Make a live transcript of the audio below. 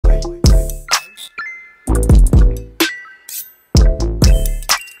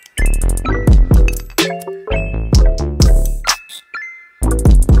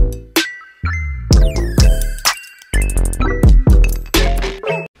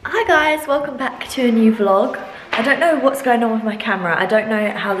guys, welcome back to a new vlog. I don't know what's going on with my camera. I don't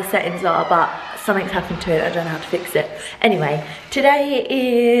know how the settings are, but something's happened to it. I don't know how to fix it. Anyway, today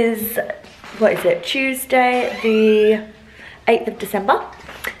is, what is it? Tuesday the 8th of December.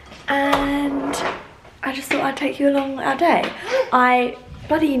 And I just thought I'd take you along our day. I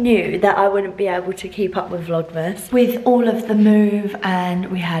bloody knew that I wouldn't be able to keep up with Vlogmas with all of the move, and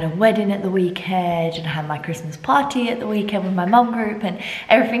we had a wedding at the weekend and I had my Christmas party at the weekend with my mum group, and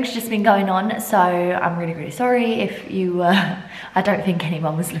everything's just been going on. So I'm really sorry if you I don't think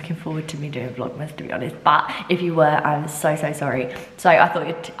anyone was looking forward to me doing Vlogmas, to be honest, but if you were, I'm so sorry. So I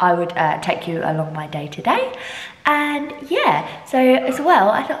thought I would take you along my day today. And yeah, so as well,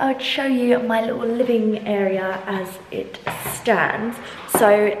 I thought I would show you my little living area as it stands.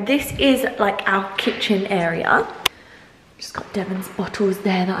 So this is like our kitchen area. Just got Devon's bottles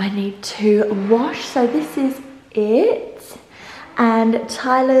there that I need to wash. So this is it. And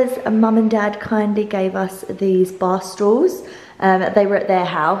Tyler's mum and dad kindly gave us these bar stools. They were at their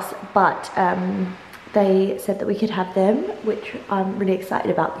house, but they said that we could have them, which I'm really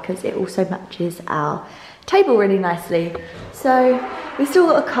excited about because it also matches our table really nicely. So we still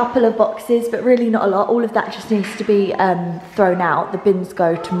got a couple of boxes, but really not a lot. All of that just needs to be thrown out. The bins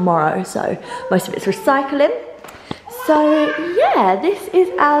go tomorrow, so most of it's recycling. So yeah, this is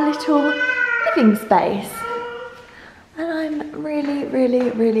our little living space, and I'm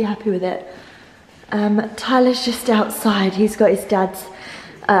really happy with it. Tyler's just outside. He's got his dad's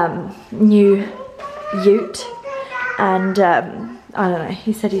new ute, and I don't know,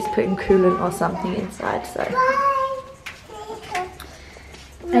 he said he's putting coolant or something inside, so.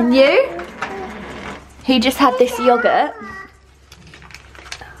 And you? He just had this yogurt.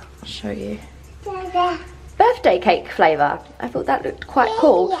 I'll show you. Birthday cake flavour. I thought that looked quite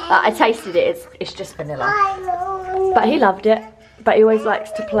cool. I tasted it, it's just vanilla. But he loved it. But he always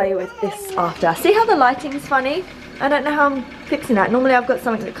likes to play with this after. See how the lighting's funny? I don't know how I'm fixing that. Normally I've got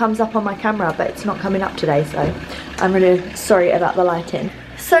something that comes up on my camera, but it's not coming up today, so I'm really sorry about the lighting.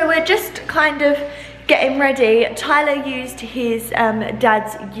 So we're just kind of getting ready. Tyler used his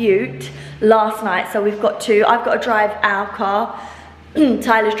dad's ute last night, so I've got to drive our car.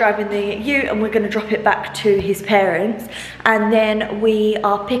 Tyler's driving the ute, and we're going to drop it back to his parents. And then we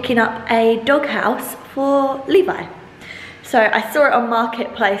are picking up a doghouse for Levi. So I saw it on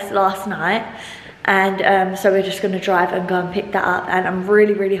Marketplace last night, and so we're just going to drive and go and pick that up, and I'm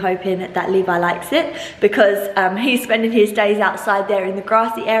really hoping that Levi likes it, because he's spending his days outside there in the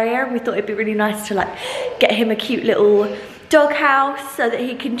grassy area, and we thought it'd be really nice to like get him a cute little dog house so that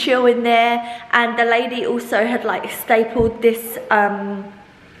he can chill in there. And the lady also had like stapled this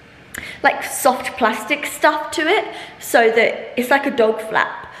like soft plastic stuff to it so that it's like a dog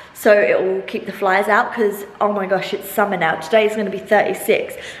flap. So it will keep the flies out, because oh my gosh, it's summer now. Today's going to be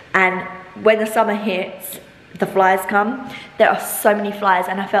 36, and when the summer hits, the flies come. There are so many flies,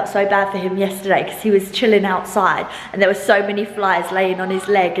 and I felt so bad for him yesterday because he was chilling outside and there were so many flies laying on his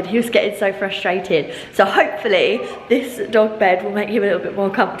leg, and he was getting so frustrated. So hopefully this dog bed will make him a little bit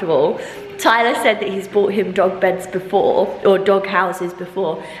more comfortable. Tyler said that he's bought him dog beds before, or dog houses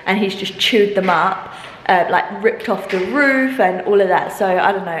before, and he's just chewed them up. Like ripped off the roof and all of that. So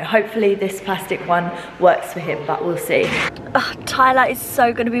I don't know, hopefully this plastic one works for him, but we'll see. Tyler is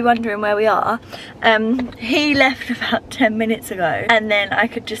so going to be wondering where we are. He left about 10 minutes ago, and then I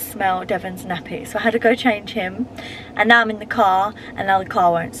could just smell Devon's nappy, so I had to go change him, and now I'm in the car, and now the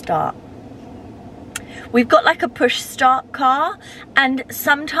car won't start. We've got like a push start car, and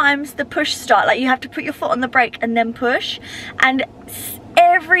sometimes the push start, like you have to put your foot on the brake and then push, and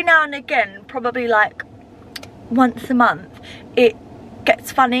every now and again, probably like once a month, it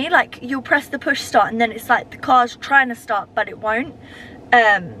gets funny. Like you'll press the push start and then it's like the car's trying to start but it won't,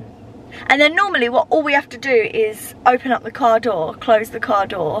 and then normally all we have to do is open up the car door, close the car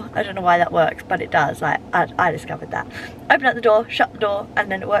door. I don't know why that works, but it does. Like I discovered that. Open up the door, shut the door,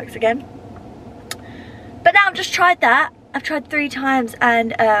 and then it works again. But now I've just tried that. I've tried 3 times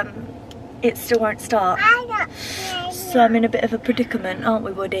and it still won't start. So I'm in a bit of a predicament, aren't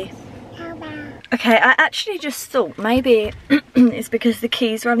we, Woody? Okay, I actually just thought maybe it's because the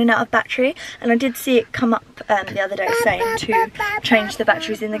key's running out of battery, and I did see it come up the other day saying to change the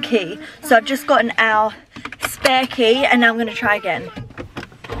batteries in the key. So I've just gotten our spare key, and now I'm going to try again.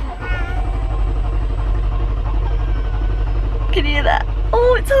 Can you hear that?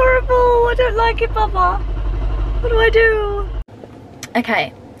 Oh, it's horrible. I don't like it, Bubba. What do I do?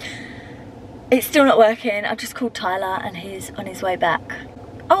 Okay. It's still not working. I've just called Tyler and he's on his way back.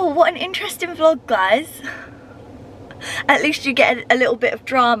 Oh, what an interesting vlog, guys. At least you get a little bit of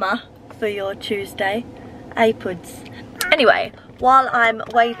drama for your Tuesday. Apuds. Anyway, while I'm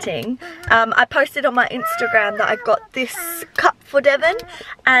waiting, I posted on my Instagram that I got this cup for Devon,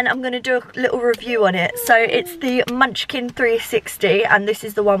 and I'm going to do a little review on it. So it's the Munchkin 360, and this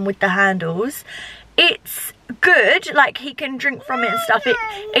is the one with the handles. It's good, like he can drink from it and stuff.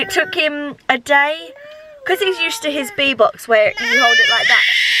 It took him a day, because he's used to his B-box where you hold it like that.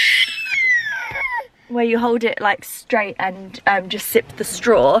 Where you hold it like straight and just sip the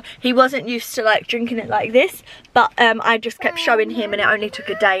straw. He wasn't used to like drinking it like this, but I just kept showing him and it only took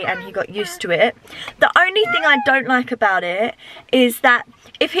a day and he got used to it. The only thing I don't like about it is that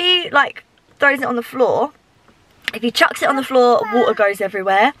if he like throws it on the floor, if he chucks it on the floor, water goes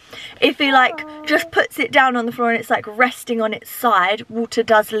everywhere. If he like just puts it down on the floor and it's like resting on its side, water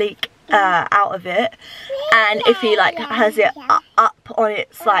does leak out of it. And if he like has it up on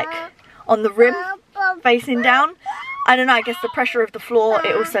its like on the rim facing down, I don't know, I guess the pressure of the floor,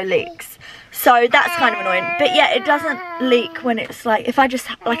 it also leaks. So that's kind of annoying. But yeah, it doesn't leak when it's like, if I just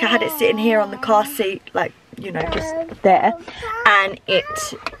like I had it sitting here on the car seat, like, you know, just there, and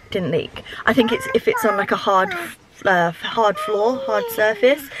it didn't leak. I think it's if it's on like a hard floor, hard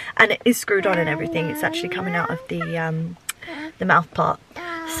surface, and it is screwed on and everything, it's actually coming out of the mouth part.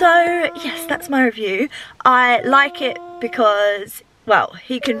 So yes, that's my review. I like it because, well,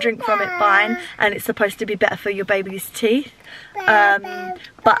 he can drink from it fine, and it's supposed to be better for your baby's teeth.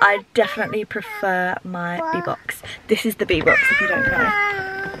 But I definitely prefer my B-box. This is the B-box, if you don't know.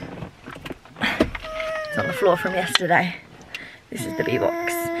 It's on the floor from yesterday. This is the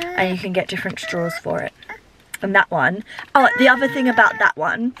B-box, and you can get different straws for it. And that one, oh, the other thing about that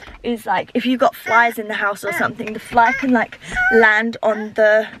one is like if you've got flies in the house or something, the fly can like land on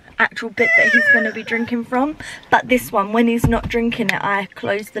the actual bit that he's going to be drinking from. But this one, when he's not drinking it, I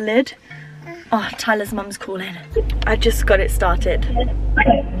close the lid. Oh, Tyler's mum's calling. I just got it started.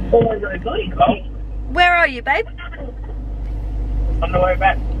 Where are you, babe? On the way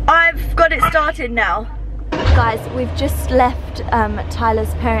back. I've got it started now. Guys, we've just left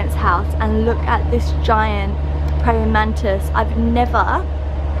Tyler's parents' house, and look at this giant praying mantis. I've never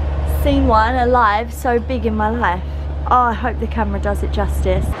seen one alive so big in my life. Oh, I hope the camera does it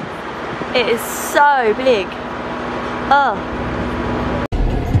justice. It is so big. Oh.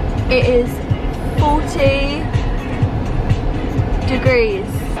 It is 40 degrees.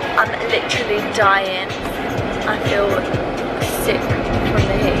 I'm literally dying. I feel sick from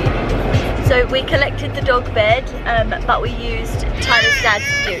the heat. So we collected the dog bed, but we used Tyler's dad's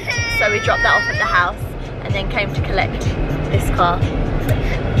ute. So we dropped that off at the house and then came to collect this car.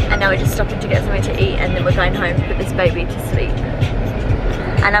 And now we're just stopping to get something to eat, and then we're going home to put this baby to sleep.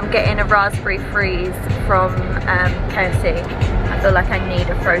 And I'm getting a raspberry freeze from KFC. I feel like I need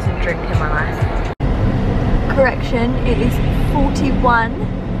a frozen drink in my life. Correction, it is 41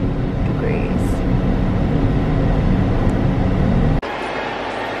 degrees.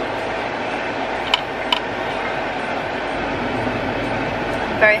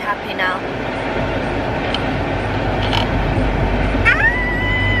 Very happy now.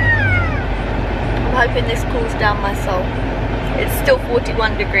 I'm hoping this cools down my soul. It's still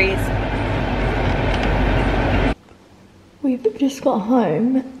 41 degrees. We've just got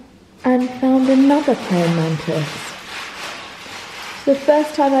home and found another praying mantis. It's the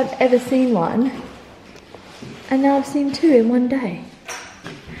first time I've ever seen one, and now I've seen two in one day.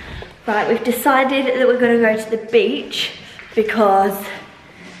 Right, we've decided that we're going to go to the beach because,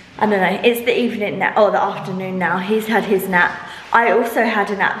 I don't know, it's the evening now, or the afternoon now. He's had his nap. I also had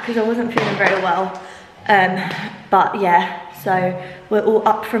a nap because I wasn't feeling very well. But yeah, so we're all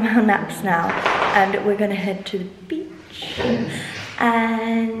up from our naps now, and we're gonna head to the beach.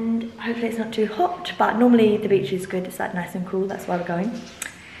 And hopefully it's not too hot, but normally the beach is good. It's like nice and cool, that's why we're going.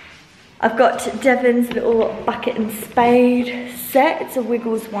 I've got Devon's little bucket and spade set. It's a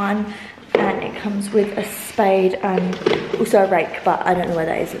Wiggles one, and it comes with a spade and also a rake, but I don't know where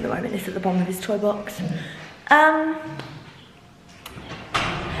that is at the moment. It's at the bottom of his toy box. So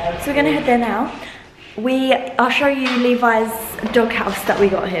we're gonna head there now. I'll show you Levi's doghouse that we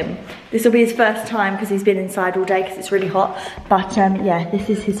got him. This will be his first time because he's been inside all day because it's really hot. But yeah, this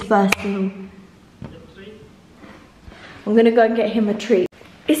is his first little. I'm gonna go and get him a treat.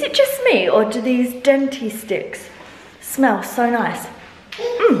 Is it just me, or do these Denti sticks smell so nice?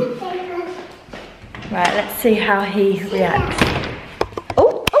 Right, let's see how he reacts.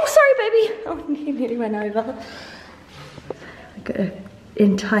 Oh, sorry, baby. Oh, he nearly went over. I've got to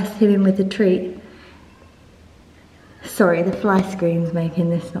entice him in with a treat. Sorry, the fly screen's making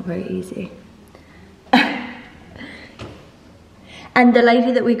this not very easy. And the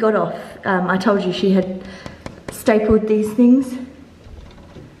lady that we got off, I told you she had stapled these things.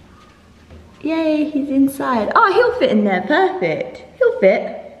 Yay, he's inside. Oh, he'll fit in there, perfect. He'll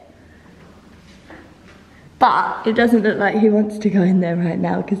fit. But it doesn't look like he wants to go in there right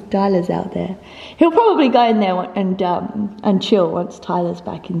now because Tyler's out there. He'll probably go in there and chill once Tyler's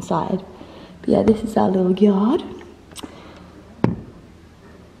back inside. But yeah, this is our little yard.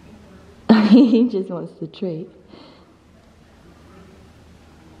 He just wants the treat.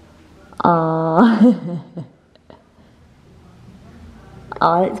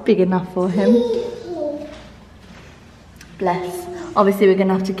 Oh, it's big enough for him. Bless. Obviously we're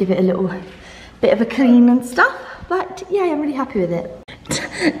gonna have to give it a little bit of a clean and stuff, but yeah, I'm really happy with it.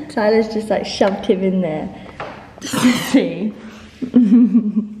 Tyler's just like shoved him in there just to see.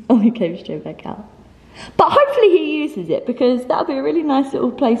 Oh, he came straight back out. But hopefully he uses it because that'll be a really nice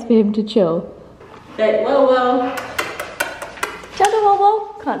little place for him to chill. Okay, well. Well.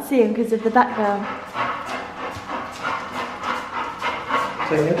 Can't see him because of the background.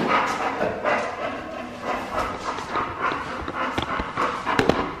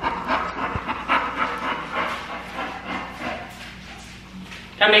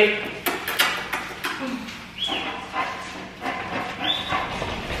 Coming.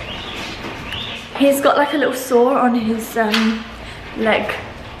 He's got like a little sore on his leg,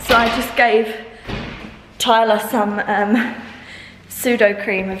 so I just gave Tyler some pseudo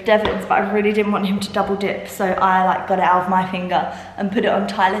cream of Devon's, but I really didn't want him to double dip, so I like got it out of my finger and put it on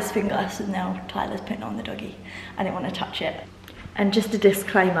Tyler's finger, so now Tyler's putting it on the doggy. I didn't want to touch it. And just a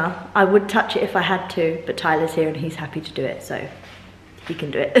disclaimer, I would touch it if I had to, but Tyler's here and he's happy to do it, so he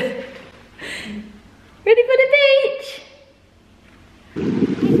can do it. Ready for the beach?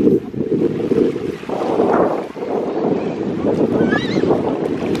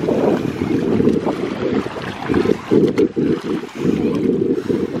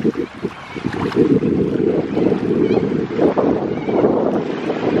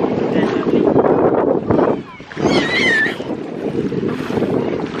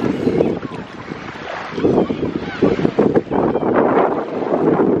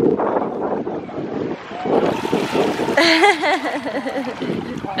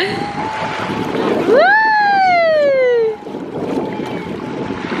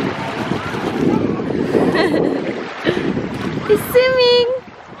 He's swimming.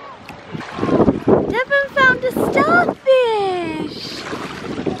 Devon found a starfish.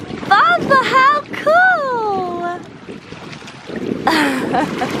 Baba, how cool!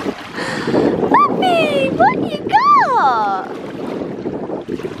 Puppy, what you got?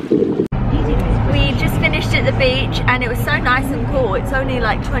 We just finished at the beach and it was so nice and cool. It's only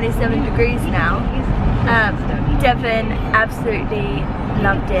like 27 degrees now. Devon absolutely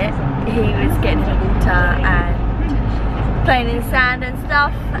loved it. He was getting in the water and playing in the sand and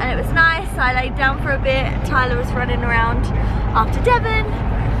stuff, and it was nice. I laid down for a bit. Tyler was running around after Devon,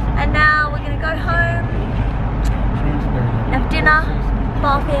 and now we're gonna go home, have dinner,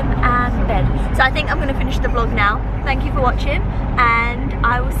 bath him and bed. So I think I'm gonna finish the vlog now. Thank you for watching and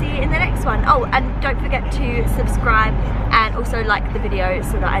I will see you in the next one. Oh, and don't forget to subscribe and also like the video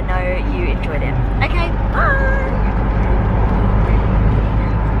so that I know you enjoyed it. Okay, bye!